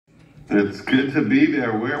It's good to be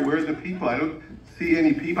there. Where are the people? I don't see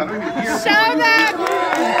any people. I don't even hear Show them!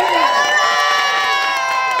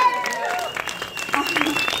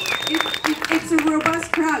 It's a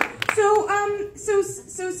robust crowd.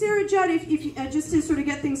 So Sarah, Judd, if just to sort of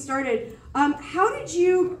get things started, how did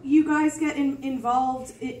you guys get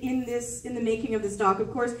involved in the making of this doc?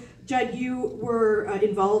 Of course, Judd, you were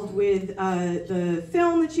involved with the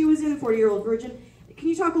film that she was in, the 40-Year-Old Virgin. Can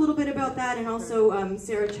you talk a little bit about that, and also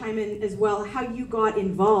Sarah, chime in as well, how you got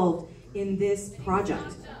involved in this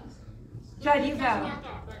project? Judd, you go.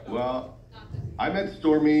 Well, I met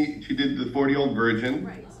Stormy. She did the 40-Year-Old Virgin,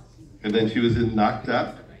 Right. And then she was in Knocked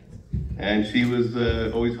Up, and she was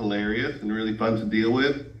always hilarious and really fun to deal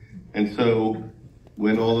with. And so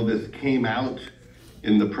when all of this came out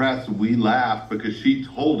in the press, we laughed because she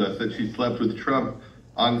told us that she slept with Trump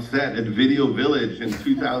on set at Video Village in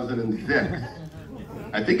 2006.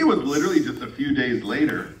 I think it was literally just a few days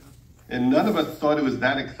later, and none of us thought it was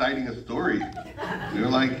that exciting a story. We were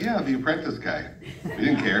like, yeah, the Apprentice guy. We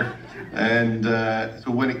didn't care. And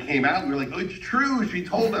so when it came out, we were like, oh, it's true. She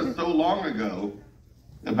told us so long ago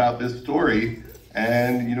about this story.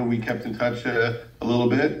 And, you know, we kept in touch a little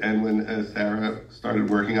bit. And when Sarah started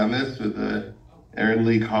working on this with Aaron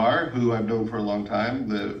Lee Carr, who I've known for a long time,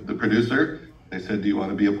 the producer, they said, do you want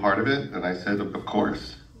to be a part of it? And I said, of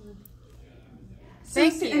course.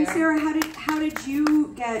 Thank you. And Sarah, how did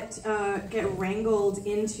you get wrangled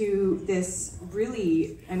into this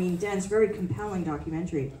really, I mean, dense, very compelling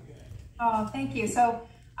documentary? Oh, thank you. So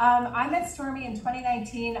I met Stormy in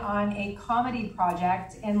 2019 on a comedy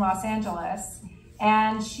project in Los Angeles,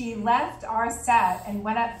 and she left our set and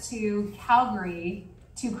went up to Calgary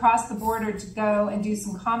to cross the border to go and do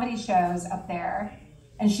some comedy shows up there.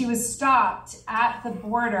 And she was stopped at the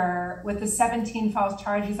border with the 17 false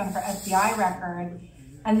charges on her FBI record.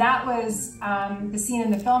 And that was the scene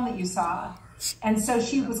in the film that you saw. And so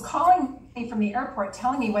she was calling me from the airport,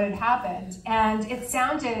 telling me what had happened. And it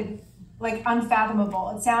sounded like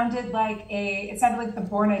unfathomable. It sounded like the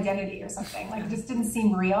Bourne Identity or something. Like, it just didn't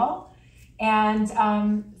seem real. And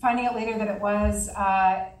finding out later that it was,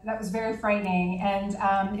 that was very frightening.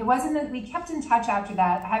 And it wasn't that we kept in touch after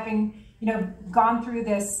that, having, you know, gone through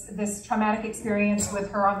this traumatic experience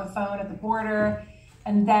with her on the phone at the border.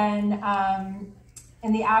 And then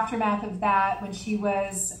in the aftermath of that, when she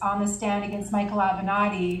was on the stand against Michael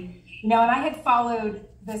Avenatti, you know, and I had followed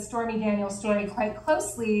the Stormy Daniels story quite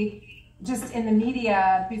closely just in the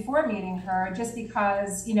media before meeting her, just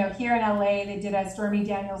because, you know, here in LA, they did a Stormy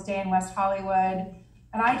Daniels Day in West Hollywood.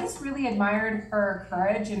 And I just really admired her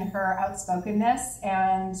courage and her outspokenness,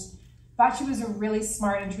 and thought she was a really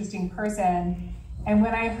smart, interesting person. And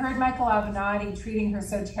when I heard Michael Avenatti treating her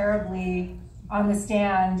so terribly on the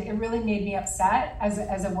stand, it really made me upset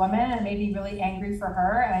as a woman, and made me really angry for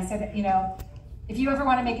her. And I said, you know, if you ever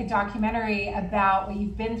want to make a documentary about what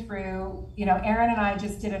you've been through, you know, Aaron and I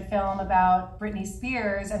just did a film about Britney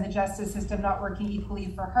Spears and the justice system not working equally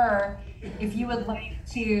for her. If you would like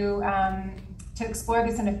to explore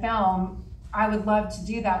this in a film, I would love to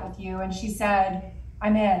do that with you. And she said,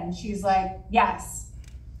 I'm in. She's like, yes.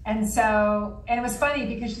 And so, and it was funny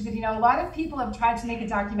because she said, you know, a lot of people have tried to make a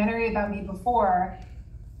documentary about me before.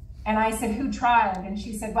 And I said, who tried? And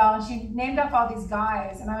she said, well, and she named up all these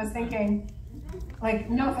guys. And I was thinking, like,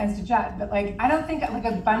 no offense to Judd, but like, I don't think like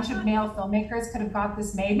a bunch of male filmmakers could have got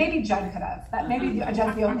this made. Maybe Judd could have. That maybe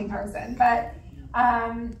Judd's the only person. But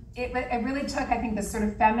it really took, I think, this sort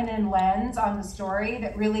of feminine lens on the story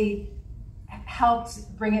that really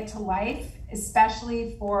helped bring it to life,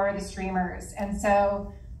 especially for the streamers. And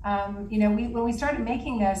so, you know, when we started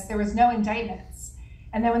making this, there was no indictments.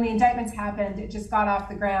 And then when the indictments happened, it just got off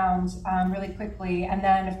the ground really quickly. And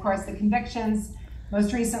then, of course, the convictions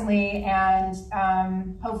most recently, and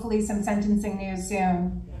hopefully some sentencing news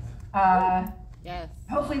soon. Yes.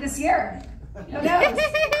 Hopefully this year. Who knows?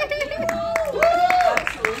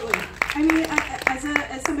 Absolutely. I mean,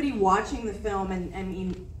 as somebody watching the film, and I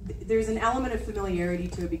mean, there's an element of familiarity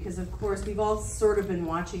to it because, of course, we've all sort of been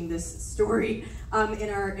watching this story in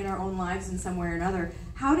our own lives in some way or another.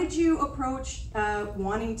 How did you approach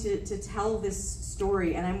wanting to tell this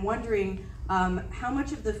story? And I'm wondering how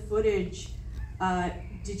much of the footage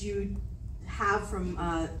did you have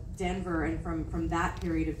from Denver and from that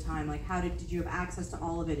period of time? Like, how did you have access to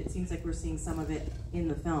all of it? It seems like we're seeing some of it in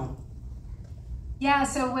the film. Yeah,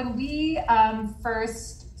 so when we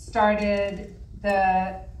first started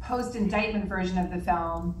the post-indictment version of the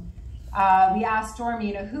film, we asked Stormy,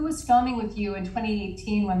 you know, who was filming with you in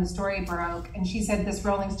 2018 when the story broke? And she said this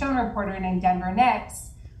Rolling Stone reporter named Denver Nix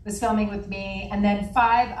was filming with me, and then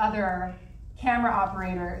 5 other camera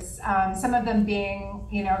operators, some of them being,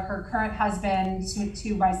 you know, her current husband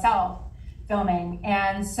to myself filming.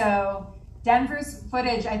 And so Denver's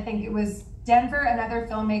footage, I think it was Denver and other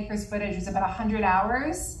filmmakers' footage was about 100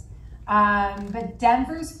 hours. But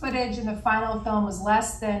Denver's footage in the final film was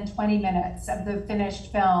less than 20 minutes of the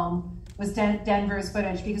finished film was Denver's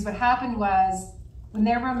footage, because what happened was when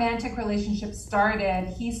their romantic relationship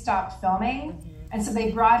started, he stopped filming. And so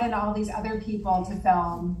they brought in all these other people to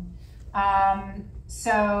film.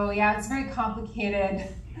 So yeah, it's a very complicated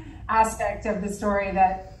aspect of the story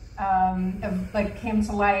that came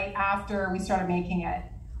to light after we started making it.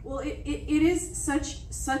 Well, it is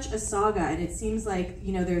such a saga, and it seems like,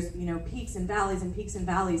 you know, there's, you know, peaks and valleys and peaks and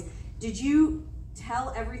valleys. Did you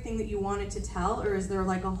tell everything that you wanted to tell, or is there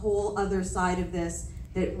like a whole other side of this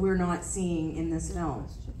that we're not seeing in this film?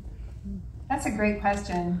 That's a great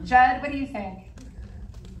question. Judd, what do you think?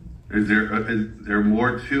 Is there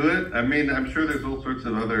more to it? I mean, I'm sure there's all sorts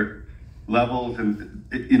of other levels, and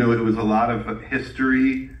you know, it was a lot of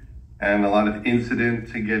history and a lot of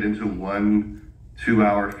incident to get into one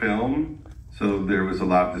 2-hour film. So there was a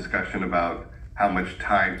lot of discussion about how much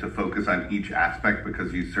time to focus on each aspect,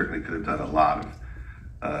 because you certainly could have done a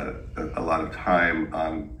lot of time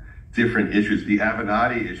on different issues. The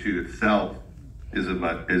Avenatti issue itself is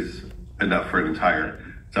enough for an entire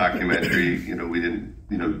documentary. You know, we didn't,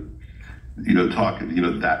 talk,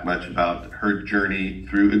 that much about her journey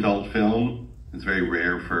through adult film. It's very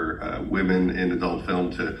rare for women in adult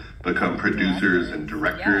film to become producers and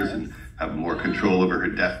directors and have more control over her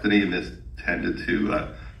destiny. And this tended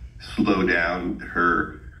to slow down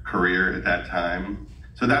her career at that time.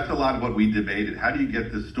 So that's a lot of what we debated. How do you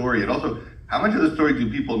get this story? And also, how much of the story do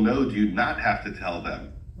people know? Do you not have to tell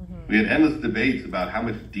them? We had endless debates about how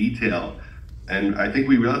much detail. And I think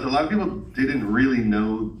we realized a lot of people didn't really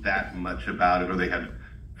know that much about it, or they had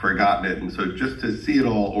forgotten it. And so just to see it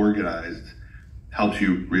all organized helps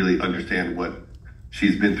you really understand what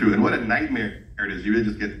she's been through and what a nightmare it is. You really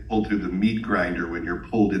just get pulled through the meat grinder when you're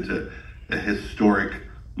pulled into a historic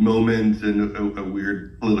moment and a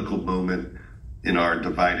weird political moment in our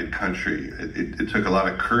divided country. It took a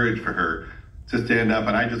lot of courage for her to stand up.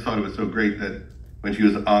 And I just thought it was so great that when she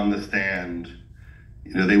was on the stand,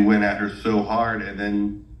 they went at her so hard. And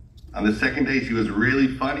then on the second day, she was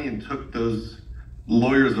really funny and took those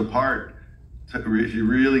lawyers apart. She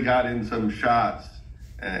really got in some shots.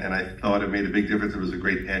 And I thought it made a big difference. It was a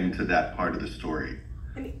great end to that part of the story.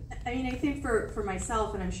 I mean, I think for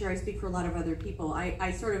myself, and I'm sure I speak for a lot of other people,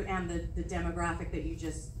 I sort of am the demographic that you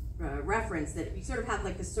just referenced, that you sort of have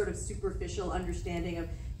like this sort of superficial understanding of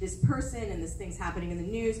this person and this thing's happening in the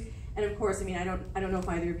news. And of course, I mean, I don't know if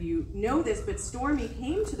either of you know this, but Stormy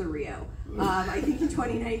came to the Rio, I think in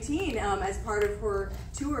 2019, as part of her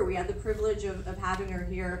tour. We had the privilege of having her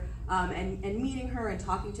here and meeting her and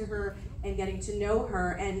talking to her and getting to know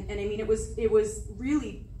her. And I mean, it was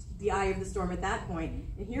really the eye of the storm at that point.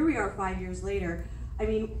 And here we are 5 years later. I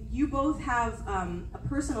mean, you both have a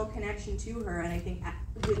personal connection to her, and I think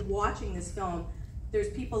with watching this film, there's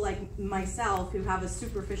people like myself who have a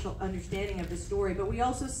superficial understanding of the story, but we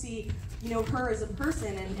also see, her as a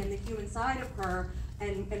person and the human side of her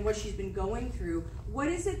and what she's been going through. What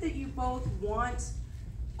is it that you both want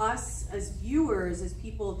us as viewers, as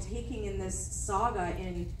people taking in this saga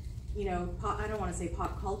in, I don't want to say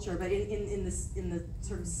pop culture, but in the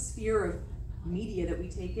sort of sphere of media that we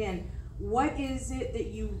take in, what is it that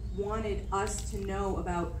you wanted us to know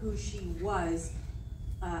about who she was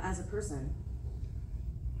as a person?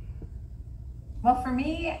 Well, for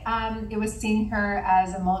me, it was seeing her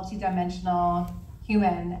as a multidimensional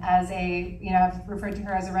human, as I've referred to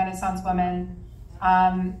her as a Renaissance woman.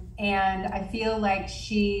 And I feel like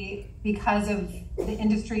she, because of the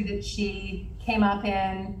industry that she came up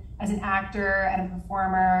in as an actor and a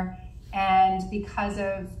performer, and because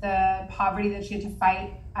of the poverty that she had to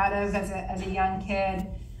fight out of as a young kid,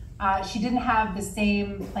 she didn't have the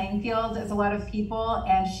same playing field as a lot of people,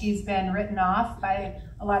 and she's been written off by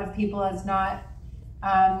a lot of people as not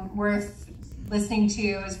worth listening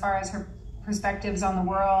to as far as her perspectives on the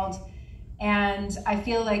world. And I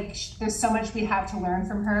feel like there's so much we have to learn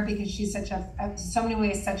from her, because she's so many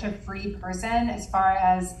ways, such a free person, as far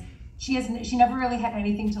as she never really had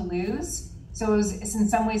anything to lose. So it's in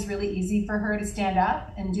some ways really easy for her to stand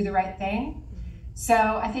up and do the right thing. So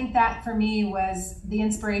I think that for me was the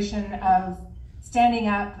inspiration of standing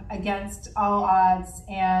up against all odds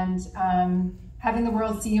and having the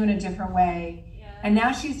world see you in a different way. And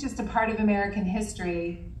now she's just a part of American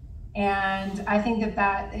history. And I think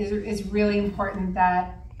that is really important,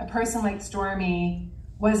 that a person like Stormy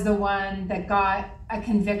was the one that got a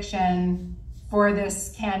conviction for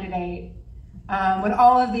this candidate. when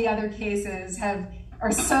all of the other cases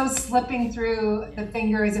are so slipping through the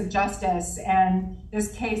fingers of justice, and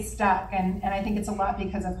this case stuck, and I think it's a lot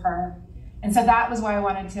because of her. And so that was why I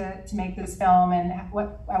wanted to make this film, and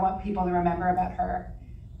what I want people to remember about her.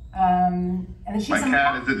 And she's my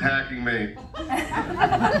cat is attacking me.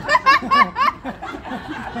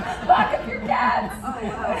 Lock up your cats. Oh,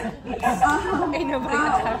 wow. Ain't nobody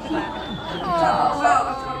gonna touch that. Oh,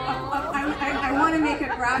 wow. I want to make a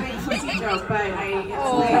grabbing pussy joke, but it's late.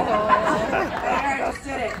 I just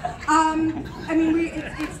did it. I mean,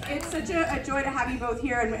 it's such a joy to have you both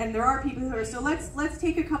here, and there are people who are. So let's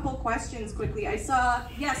take a couple questions quickly. I saw,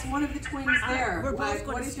 yes, one of the twins there. We're both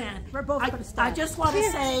going to stand. We're both going to stand. I just want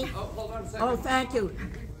to say. Hold on a second. Oh, thank you.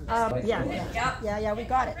 Yeah, we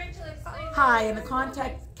got it. Hi, in the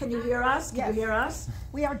context, can you hear us? Can you hear us?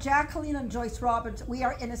 We are Jacqueline and Joyce Roberts. We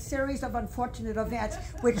are in a series of unfortunate events,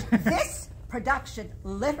 which this production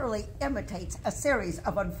literally imitates a series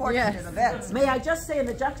of unfortunate events. May I just say, in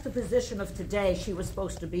the juxtaposition of today, she was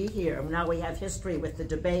supposed to be here. Now we have history with the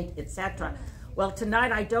debate, etc. Well,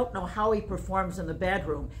 tonight I don't know how he performs in the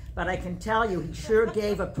bedroom, but I can tell you he sure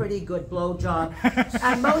gave a pretty good blowjob,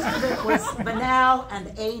 and most of it was banal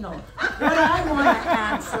and anal. What I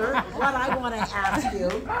want to ask you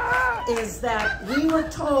is that we were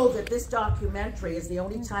told that this documentary is the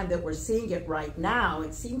only time that we're seeing it right now.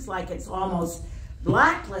 It seems like it's almost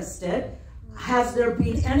blacklisted. Has there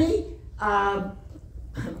been any,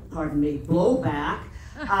 pardon me, blowback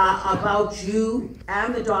about you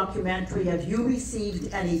and the documentary? Have you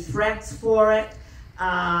received any threats for it?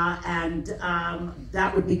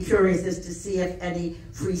 That would be curious as to see if any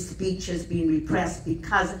free speech has been repressed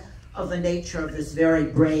because of the nature of this very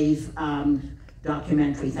brave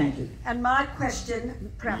documentary. Thank you. And my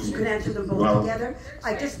question, perhaps you could answer them both together.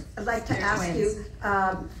 I'd like to ask you,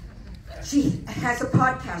 she has a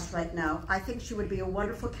podcast right now. I think she would be a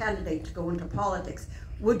wonderful candidate to go into politics.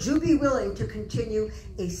 Would you be willing to continue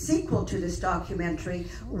a sequel to this documentary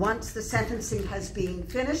once the sentencing has been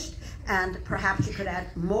finished, and perhaps you could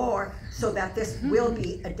add more so that this will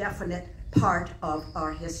be a definite part of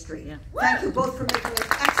our history? Yeah. Thank you both for making an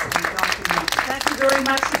excellent documentary. Thank you very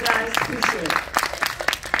much, you guys. Appreciate it.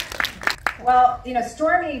 Well, you know,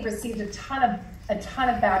 Stormy received a ton of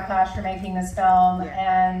backlash for making this film,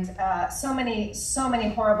 and so many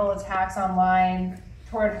horrible attacks online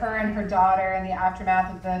toward her and her daughter in the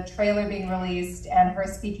aftermath of the trailer being released and her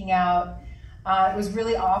speaking out. It was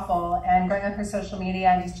really awful, and going on her social media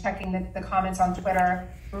and just checking the comments on Twitter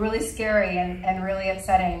were really scary and really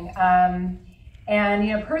upsetting. And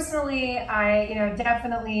you know, personally, I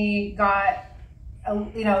definitely got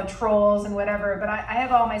trolls and whatever, but I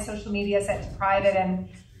have all my social media set to private, and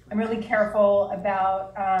I'm really careful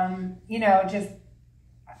about just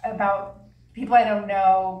about people I don't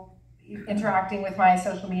know interacting with my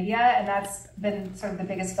social media, and that's been sort of the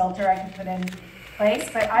biggest filter I can put in place.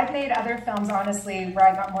 But I've made other films, honestly, where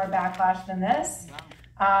I got more backlash than this.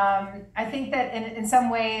 I think that in some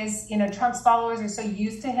ways, Trump's followers are so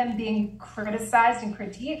used to him being criticized and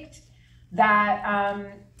critiqued that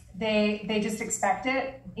they just expect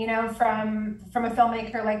it, from a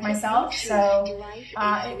filmmaker like myself. So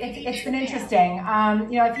it's been interesting.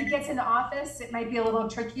 If he gets into office, it might be a little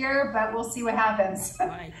trickier, but we'll see what happens.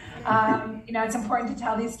 It's important to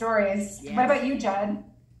tell these stories. Yeah. What about you, Judd?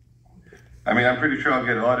 I mean, I'm pretty sure I'll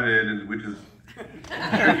get audited, which is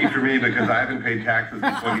tricky for me because I haven't paid taxes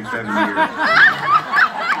in 27 years.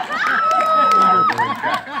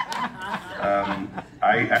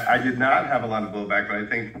 I did not have a lot of blowback, but I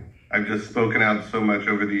think I've just spoken out so much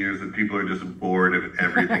over the years that people are just bored of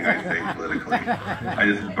everything I say politically. I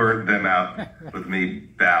just burnt them out with me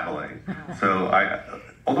babbling. So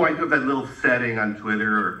although I do have that little setting on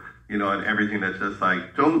Twitter or, and everything that's just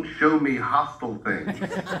like, don't show me hostile things.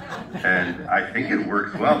 And I think it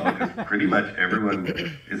works well because pretty much everyone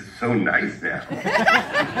is so nice now.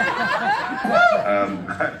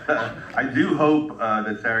 I do hope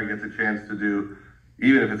that Sarah gets a chance to do,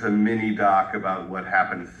 even if it's a mini doc about what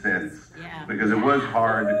happened since, because it was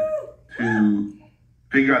hard to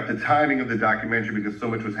figure out the timing of the documentary because so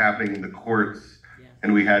much was happening in the courts,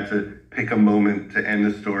 and we had to pick a moment to end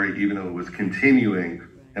the story even though it was continuing.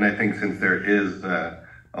 And I think since there is a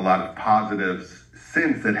lot of positives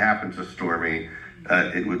since it happened to Stormy,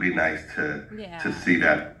 it would be nice to see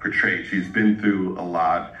that portrayed. She's been through a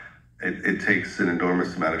lot. It takes an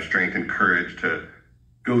enormous amount of strength and courage to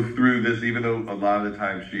go through this, even though a lot of the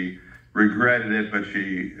time she regretted it, but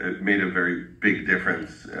she made a very big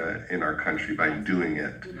difference in our country by doing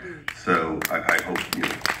it. So I hope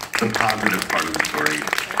the positive part of the story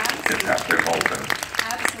gets out there also.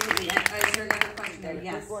 Absolutely. Is there another question there?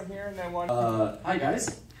 Yes. One here and then one. Hi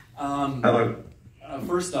guys. Hello.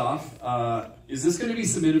 First off, is this going to be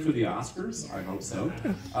submitted for the Oscars? I hope so.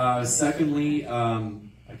 Secondly,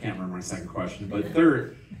 I can't remember my second question, but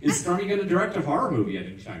third, is Stormy going to direct a horror movie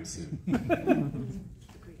anytime soon?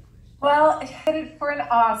 Well, it was submitted for an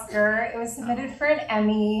Oscar, it was submitted for an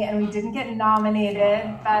Emmy, and we didn't get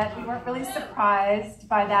nominated, but we weren't really surprised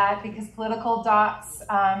by that because political docs,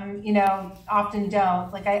 you know, often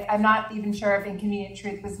don't. Like, I'm not even sure if Inconvenient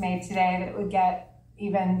Truth was made today that it would get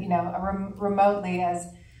even, you know, remotely as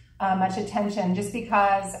much attention, just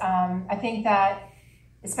because I think that,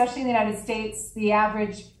 especially in the United States, the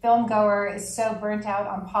average film goer is so burnt out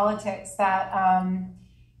on politics that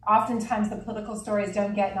oftentimes the political stories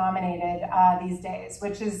don't get nominated these days,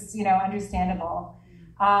 which is, you know, understandable.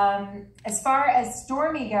 As far as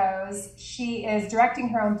Stormy goes, she is directing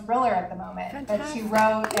her own thriller at the moment that she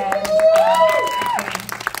wrote, and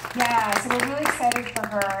yeah, so we're really excited for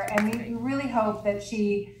her, and we really hope that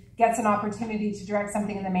she gets an opportunity to direct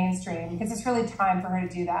something in the mainstream, because it's really time for her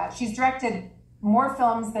to do that. She's directed more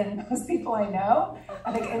films than most people I know,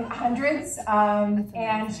 I think in hundreds,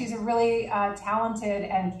 and she's a really talented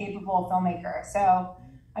and capable filmmaker. So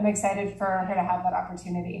I'm excited for her to have that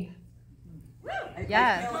opportunity.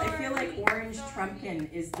 I feel like Orange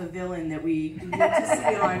Trumpkin is the villain that we get to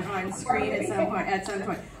see on screen at some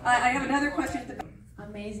point. I have another question.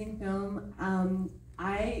 Amazing film. On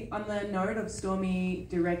the note of Stormy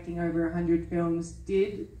directing over 100 films,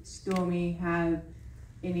 did Stormy have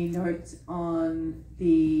any notes on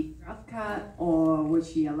the rough cut, or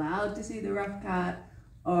was she allowed to see the rough cut,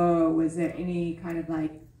 or was there any kind of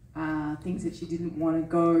like things that she didn't want to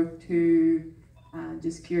go to?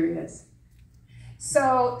 Just curious.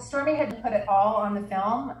 So Stormy had put it all on the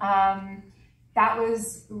film. That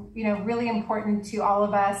was, you know, really important to all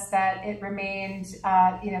of us, that it remained,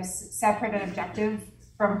 you know, separate and objective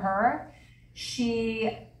from her.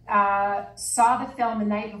 She saw the film the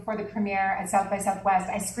night before the premiere at South by Southwest.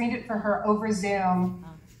 I screened it for her over Zoom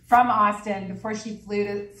from Austin before she flew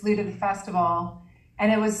to the festival,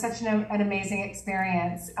 and it was such an amazing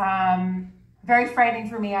experience. Very frightening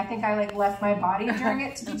for me. I think I like left my body during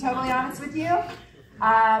it, to be totally honest with you.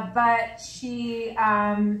 But she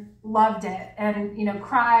loved it, and, you know,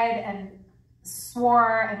 cried and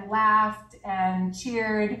swore and laughed and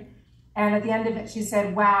cheered. And at the end of it, she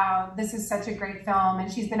said, wow, this is such a great film.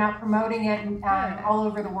 And she's been out promoting it all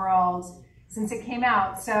over the world since it came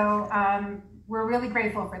out. So we're really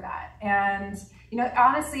grateful for that. And, you know,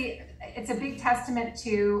 honestly, it's a big testament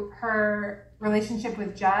to her relationship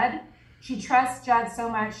with Judd. She trusts Judd so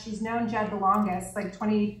much. She's known Judd the longest, like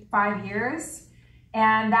 25 years.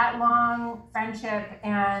 And that long friendship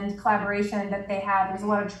and collaboration that they had, there was a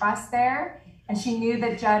lot of trust there. And she knew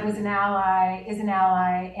that Judd was an ally, is an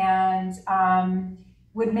ally, and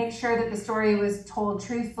would make sure that the story was told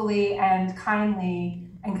truthfully and kindly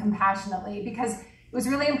and compassionately, because it was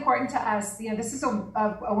really important to us. You know, this is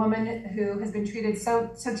a woman who has been treated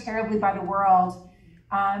so terribly by the world,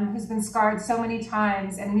 who's been scarred so many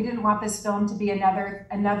times, and we didn't want this film to be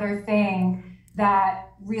another thing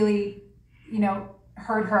that really, you know,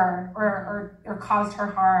 hurt her or caused her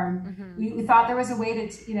harm. We thought there was a way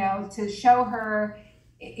to, you know, to show her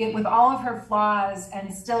it with all of her flaws,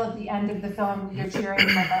 and still at the end of the film you're cheering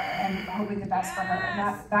for her and hoping the best for her.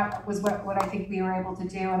 And that was what I think we were able to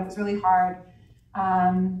do, and it was really hard.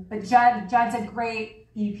 But Judd's a great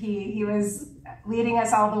EP. He was leading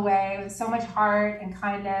us all the way with so much heart and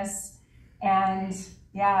kindness, and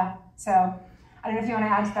yeah. So I don't know if you want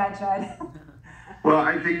to add to that, Judd. Well,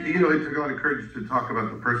 I think, you know, it took a lot of courage to talk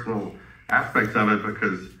about the personal aspects of it,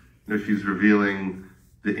 because, you know, she's revealing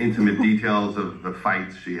the intimate details of the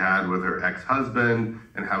fights she had with her ex-husband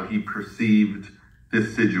and how he perceived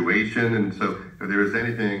this situation. And so if there was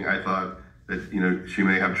anything I thought that, you know, she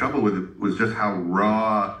may have trouble with, it was just how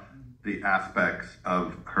raw the aspects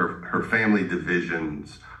of her family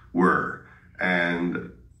divisions were.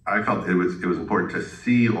 And I felt it was important to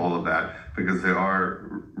see all of that, because there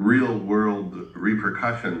are real world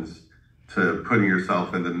repercussions to putting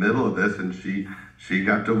yourself in the middle of this. And she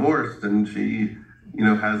got divorced, and she, you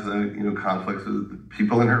know, has conflicts with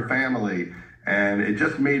people in her family, and it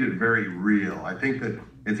just made it very real. I think that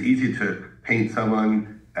it's easy to paint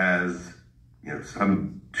someone as, you know,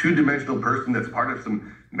 some two-dimensional person that's part of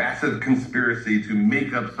some massive conspiracy to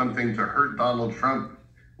make up something to hurt Donald Trump,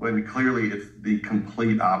 when clearly it's the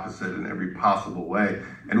complete opposite in every possible way.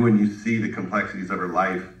 And when you see the complexities of her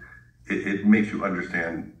life, it makes you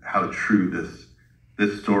understand how true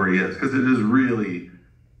this story is, because it is really,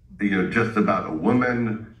 you know, just about a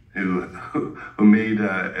woman who made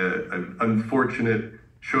an unfortunate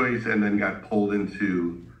choice and then got pulled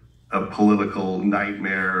into a political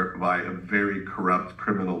nightmare by a very corrupt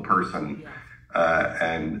criminal person,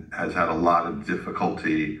 and has had a lot of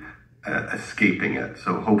difficulty escaping it.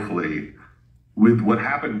 So hopefully, with what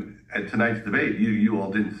happened at tonight's debate, you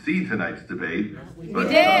all didn't see tonight's debate. But, We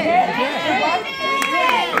did.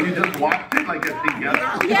 Oh, you just watched it like together?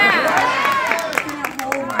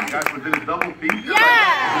 Oh my gosh, was it a double feature?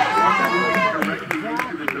 Directly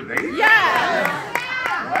into the debate?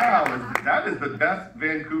 Wow, that is the best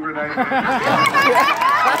Vancouver night.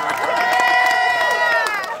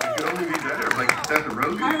 It could only be better. Like Seth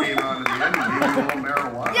Rogen came on at the end and gave you all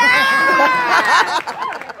marijuana.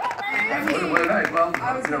 What a night. Well,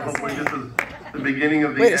 hopefully this is the beginning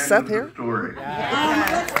of the end of the story.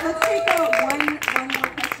 Let's take one more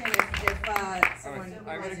question if someone...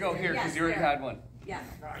 I'm going to go here because you already had one. Yeah.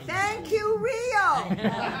 Thank you, Rio.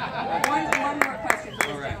 One more question for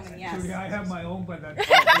this gentleman, yes. Actually, I have my own, but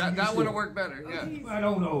that would have worked better, yeah. I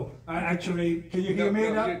don't know. Actually, can you hear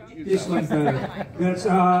me now? This one better. Yes,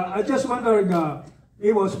 I just wondering,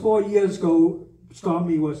 it was 4 years ago,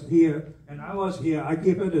 Stormy was here, and I was here. I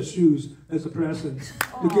gave her the shoes as a present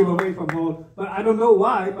to give away from home. But I don't know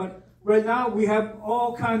why, but right now we have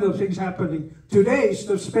all kinds of things happening. Today is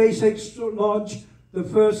the SpaceX launch, the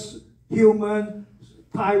first human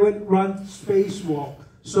pilot-run spacewalk.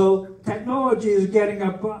 So technology is getting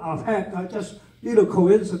up ahead. Just little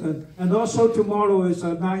coincidence. And also tomorrow is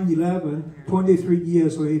 9/11, 23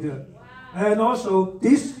 years later. And also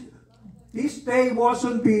this day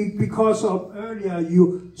wasn't because of earlier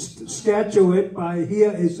you schedule it by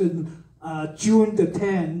here is in June the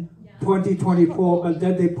 10th, 2024, but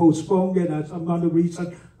then they postponed it as another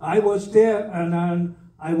reason. I was there and then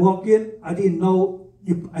I walked in. I didn't know.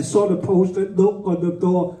 I saw the poster, look on the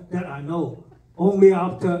door, that I know. Only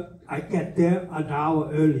after I get there an hour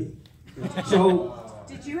early. So.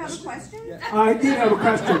 Did you have a question? I did have a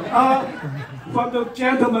question. From the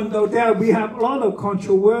gentleman though, there we have a lot of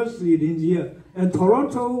controversy in here. And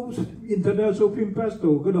Toronto International Film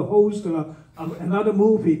Festival going to host another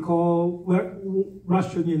movie called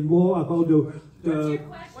Russian in War about the.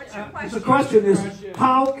 What's your question? The question is,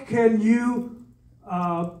 how can you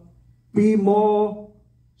be more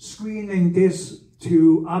screening this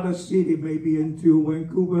to other cities, maybe into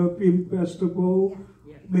Vancouver Film Festival,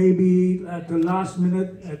 maybe at the last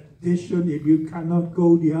minute edition if you cannot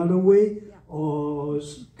go the other way, or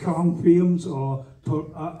Kong Films, or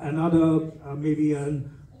another maybe an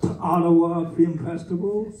Ottawa Film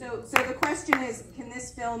Festival. So the question is, can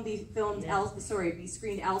this film be be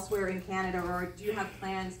screened elsewhere in Canada, or do you have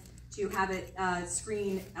plans to have it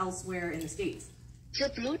screened elsewhere in the States?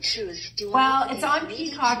 Well, it's on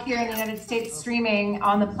Peacock here in the United States, streaming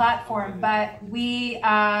on the platform, but we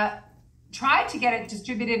tried to get it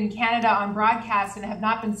distributed in Canada on broadcast and have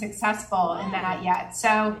not been successful in that yet.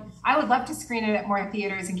 So I would love to screen it at more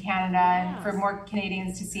theaters in Canada and for more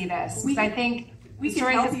Canadians to see this. I think we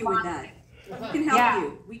can help you with that. We can help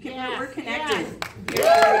you. We're connected. We're connected.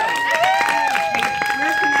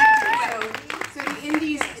 So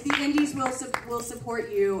the indies will support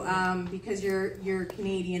you because you're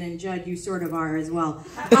Canadian, and Judd, you sort of are as well.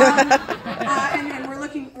 And we're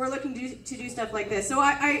looking to do stuff like this. So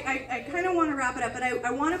I kind of want to wrap it up, but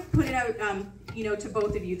I want to put it out to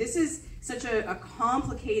both of you. This is such a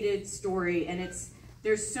complicated story, and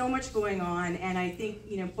there's so much going on, and I think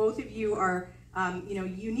both of you are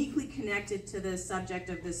uniquely connected to the subject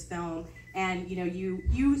of this film. And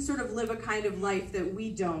you sort of live a kind of life that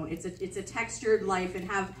we don't. It's a textured life, and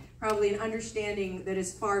have probably an understanding that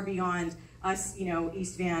is far beyond us,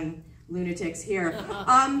 East Van lunatics here.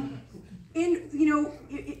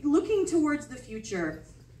 Looking towards the future,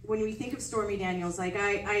 when we think of Stormy Daniels, like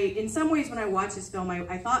I in some ways when I watched this film,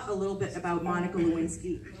 I thought a little bit about Monica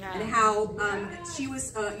Lewinsky and how she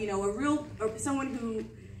was someone who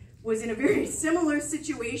was in a very similar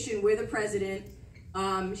situation with a president.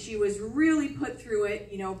 She was really put through it,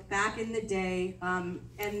 back in the day, and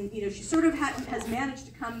she sort of has managed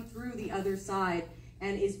to come through the other side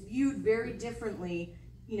and is viewed very differently,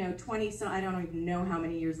 I don't even know how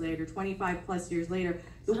many years later, 25 plus years later.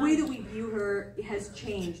 The way that we view her has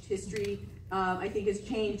changed. History, I think, has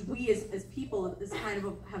changed. We as people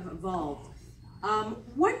have evolved.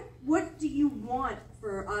 What do you want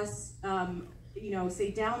for us?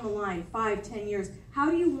 Say down the line, 5-10 years, how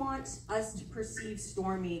do you want us to perceive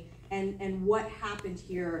Stormy and what happened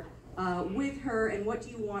here with her, and what do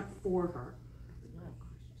you want for her?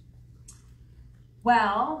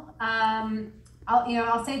 Well,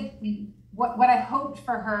 I'll say what I hoped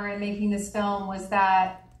for her in making this film was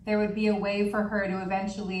that there would be a way for her to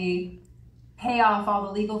eventually pay off all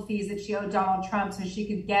the legal fees that she owed Donald Trump so she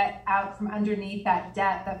could get out from underneath that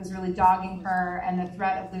debt that was really dogging her, and the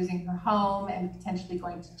threat of losing her home and potentially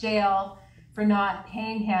going to jail for not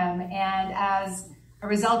paying him. And as a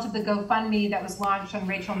result of the GoFundMe that was launched on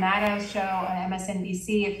Rachel Maddow's show on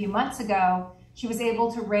MSNBC a few months ago, she was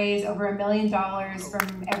able to raise over $1 million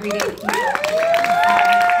from everyday people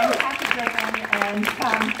and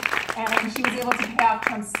and she was able to pay off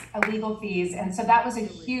Trump's legal fees. And so that was a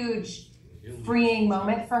huge freeing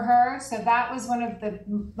moment for her. So that was one of the,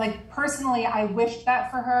 like, personally, I wished that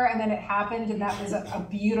for her, and then it happened, and that was a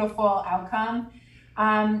beautiful outcome.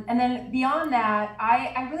 And then beyond that,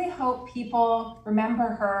 I really hope people remember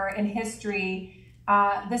her in history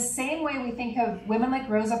the same way we think of women like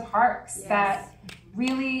Rosa Parks, that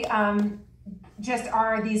really just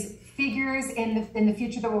are these figures in the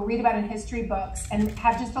future that we'll read about in history books and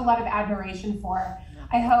have just a lot of admiration for.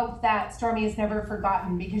 I hope that Stormy is never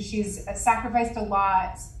forgotten, because she's sacrificed a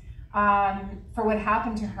lot for what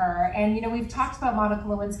happened to her. And, you know, we've talked about Monica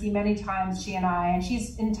Lewinsky many times, she and I, and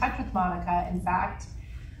she's in touch with Monica, in fact.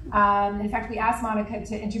 We asked Monica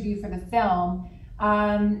to interview for the film.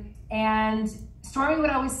 And Stormy would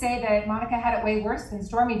always say that Monica had it way worse than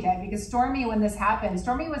Stormy did, because Stormy, when this happened,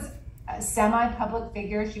 Stormy was a semi-public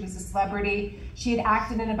figure. She was a celebrity. She had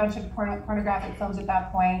acted in a bunch of pornographic films at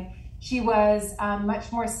that point. She was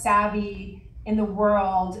much more savvy in the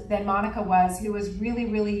world than Monica was, who was really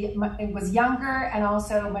was younger and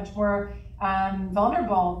also much more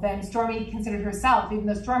vulnerable than Stormy considered herself, even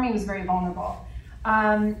though Stormy was very vulnerable.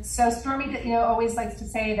 So Stormy, you know, always likes to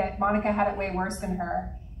say that Monica had it way worse than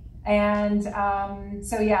her. And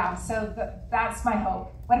that's my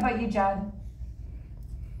hope. What about you, Judd?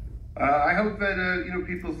 I hope that you know,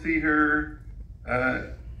 people see her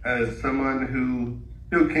as someone who,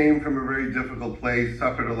 you know, came from a very difficult place,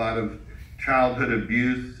 suffered a lot of childhood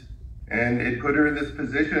abuse, and it put her in this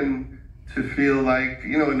position to feel like,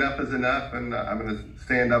 you know, enough is enough, and I'm going to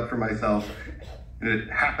stand up for myself. And it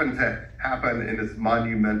happened to happen in this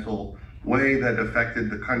monumental way that affected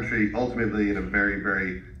the country ultimately in a very,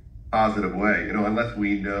 very positive way. You know, unless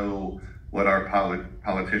we know what our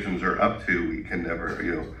politicians are up to, we can never,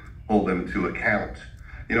 you know, hold them to account.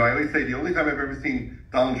 You know, I always say the only time I've ever seen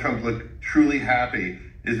Donald Trump look truly happy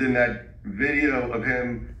is in that video of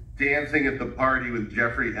him dancing at the party with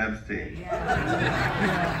Jeffrey Epstein.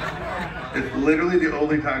 It's literally the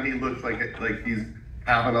only time he looks like he's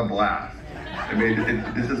having a blast. I mean,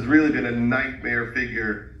 this has really been a nightmare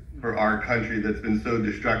figure for our country that's been so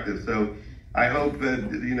destructive. So I hope that,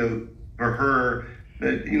 you know, for her,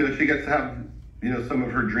 that, you know, she gets to have, you know, some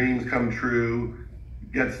of her dreams come true,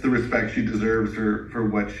 gets the respect she deserves for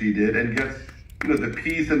what she did, and gets, you know, the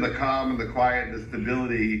peace and the calm and the quiet and the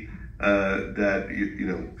stability that, you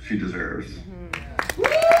know, she deserves.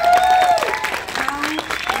 Well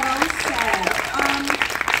said.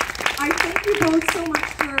 I thank you both so much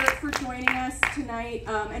for joining us tonight,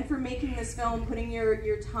 and for making this film, putting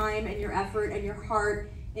your time and your effort and your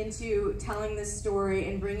heart into telling this story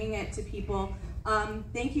and bringing it to people.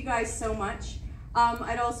 Thank you guys so much.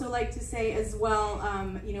 I'd also like to say as well,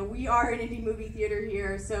 you know, we are an indie movie theater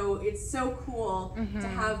here, so it's so cool to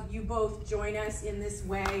have you both join us in this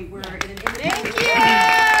way. We're in an independent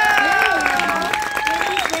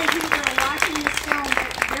Thank you for watching this film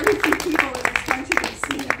that very few people in this country have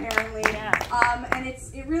seen, apparently. And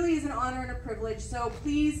it really is an honor and a privilege. So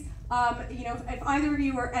please, you know, if either of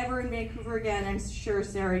you are ever in Vancouver again, I'm sure,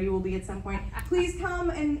 Sarah, you will be at some point, please come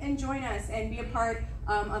and join us and be a part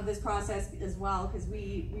of this process as well, because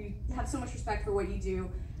we have so much respect for what you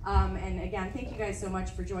do. And again, thank you guys so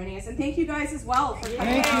much for joining us, and thank you guys as well for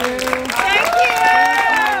coming. Thank you.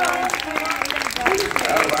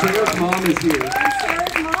 Sarah's mom is here.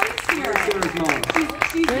 Sarah's mom is here. Sarah's mom.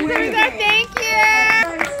 She's waving. Thank you.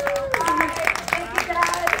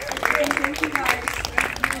 Thank you guys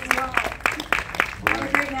as well. Have a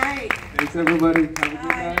great night. Thanks, everybody. Have a good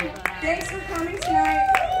night. Thanks for coming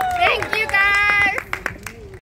tonight.